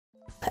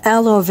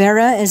Aloe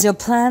vera is a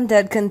plant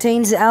that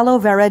contains aloe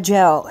vera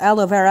gel.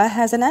 Aloe vera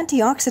has an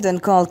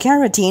antioxidant called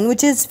carotene,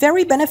 which is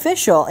very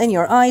beneficial in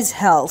your eye's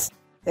health.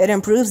 It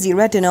improves the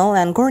retinal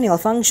and corneal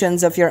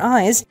functions of your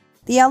eyes.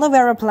 The aloe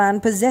vera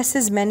plant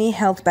possesses many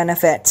health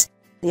benefits.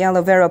 The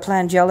aloe vera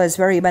plant gel is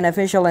very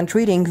beneficial in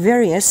treating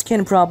various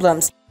skin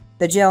problems.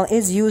 The gel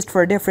is used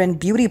for different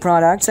beauty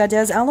products such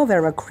as aloe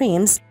vera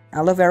creams,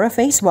 aloe vera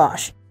face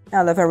wash,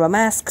 aloe vera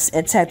masks,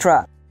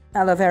 etc.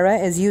 Aloe vera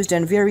is used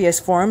in various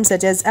forms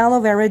such as aloe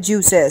vera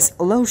juices,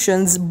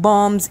 lotions,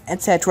 balms,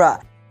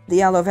 etc.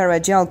 The aloe vera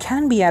gel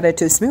can be added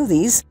to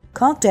smoothies,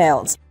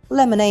 cocktails,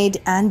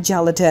 lemonade, and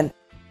gelatin.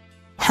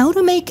 How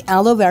to make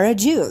aloe vera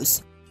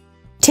juice?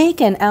 Take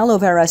an aloe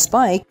vera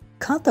spike,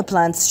 cut the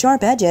plant's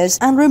sharp edges,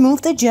 and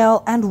remove the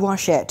gel and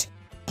wash it.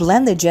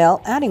 Blend the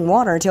gel, adding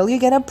water till you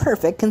get a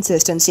perfect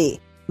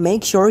consistency.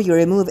 Make sure you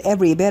remove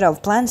every bit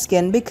of plant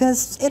skin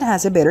because it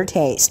has a bitter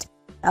taste.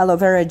 Aloe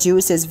vera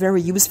juice is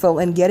very useful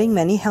in getting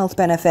many health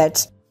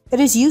benefits. It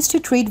is used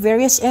to treat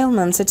various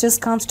ailments such as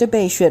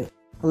constipation,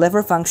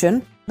 liver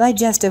function,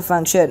 digestive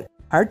function,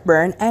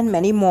 heartburn, and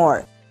many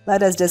more.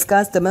 Let us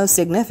discuss the most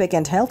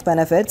significant health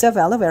benefits of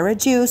aloe vera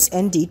juice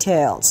in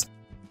details.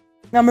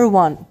 Number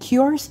 1.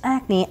 Cures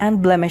acne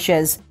and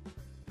blemishes.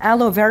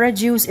 Aloe vera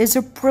juice is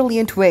a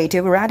brilliant way to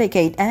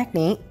eradicate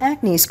acne,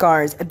 acne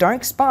scars,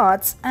 dark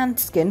spots, and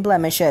skin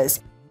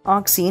blemishes.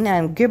 Auxine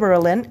and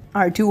gibberellin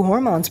are two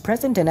hormones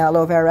present in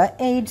aloe vera,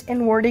 aids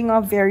in warding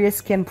off various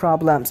skin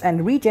problems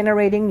and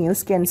regenerating new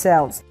skin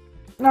cells.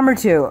 Number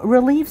 2.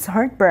 Relieves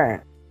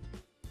heartburn.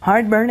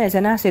 Heartburn is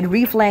an acid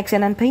reflux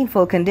and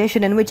painful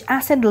condition in which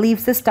acid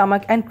leaves the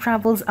stomach and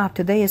travels up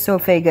to the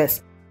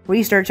esophagus.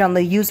 Research on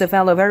the use of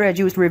aloe vera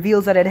juice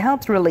reveals that it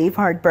helps relieve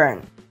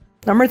heartburn.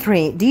 Number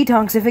 3.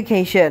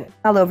 Detoxification.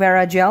 Aloe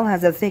vera gel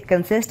has a thick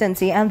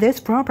consistency, and this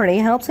property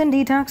helps in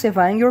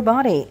detoxifying your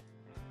body.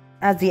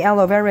 As the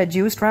aloe vera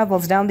juice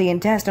travels down the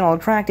intestinal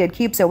tract, it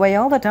keeps away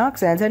all the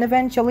toxins and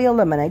eventually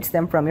eliminates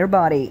them from your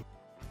body.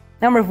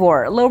 Number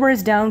 4.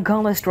 Lowers down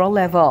cholesterol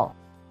level.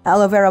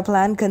 Aloe vera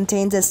plant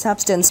contains a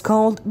substance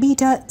called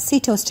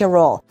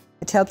beta-sitosterol.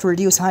 It helps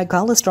reduce high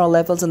cholesterol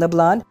levels in the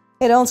blood.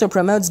 It also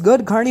promotes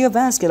good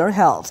cardiovascular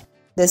health.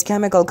 This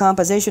chemical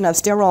composition of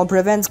sterol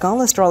prevents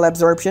cholesterol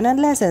absorption and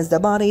lessens the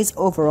body's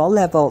overall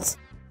levels.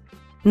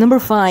 Number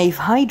 5.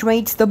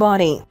 Hydrates the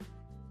body.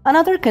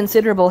 Another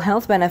considerable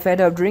health benefit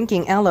of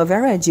drinking aloe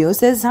vera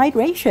juice is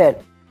hydration.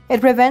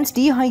 It prevents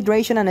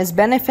dehydration and is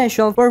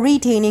beneficial for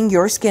retaining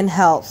your skin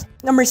health.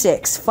 Number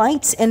 6.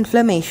 Fights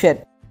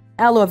inflammation.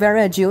 Aloe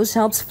vera juice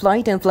helps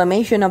fight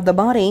inflammation of the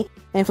body.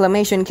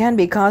 Inflammation can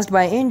be caused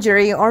by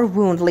injury or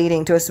wound,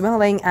 leading to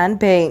swelling and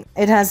pain.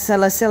 It has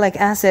salicylic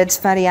acids,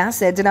 fatty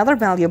acids, and other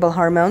valuable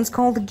hormones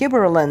called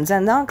gibberellins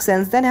and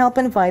auxins that help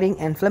in fighting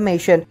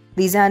inflammation.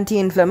 These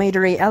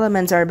anti-inflammatory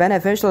elements are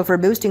beneficial for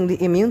boosting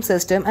the immune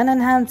system and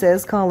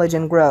enhances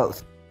collagen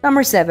growth.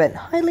 Number 7.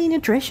 Highly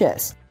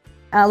nutritious.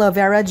 Aloe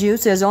vera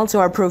juice is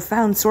also a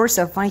profound source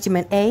of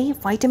vitamin A,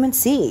 vitamin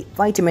C,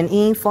 vitamin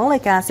E,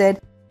 folic acid,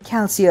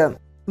 calcium,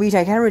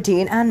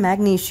 beta-carotene, and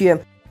magnesium.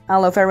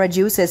 Aloe vera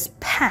juice is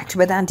packed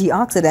with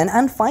antioxidant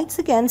and fights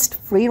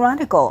against free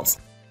radicals.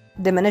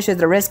 Diminishes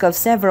the risk of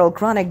several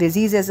chronic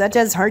diseases such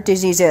as heart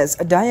diseases,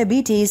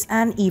 diabetes,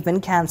 and even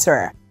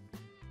cancer.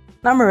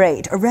 Number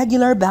 8.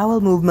 Regular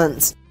bowel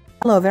movements.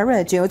 Aloe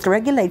vera juice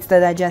regulates the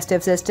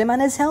digestive system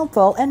and is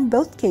helpful in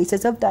both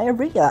cases of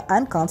diarrhea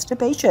and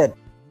constipation.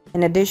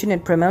 In addition,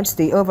 it promotes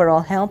the overall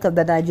health of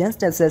the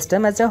digestive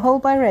system as a whole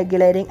by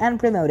regulating and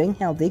promoting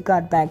healthy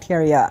gut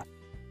bacteria.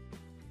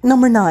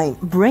 Number 9.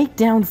 Break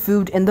down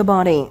food in the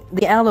body.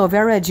 The aloe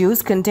vera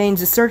juice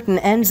contains certain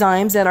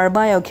enzymes that are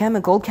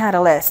biochemical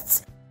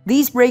catalysts.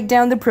 These break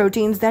down the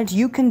proteins that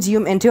you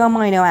consume into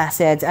amino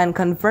acids and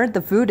convert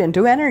the food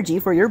into energy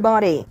for your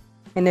body.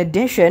 In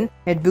addition,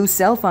 it boosts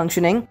cell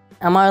functioning.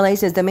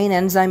 Amylase is the main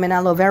enzyme in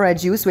aloe vera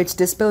juice, which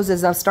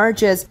disposes of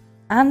starches,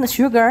 and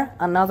sugar,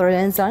 another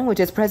enzyme which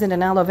is present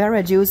in aloe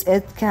vera juice,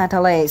 is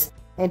catalase.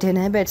 It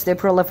inhibits the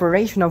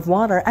proliferation of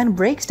water and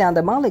breaks down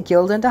the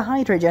molecules into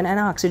hydrogen and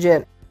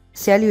oxygen.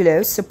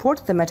 Cellulose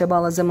supports the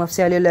metabolism of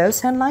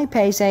cellulose, and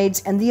lipase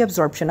aids in the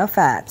absorption of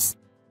fats.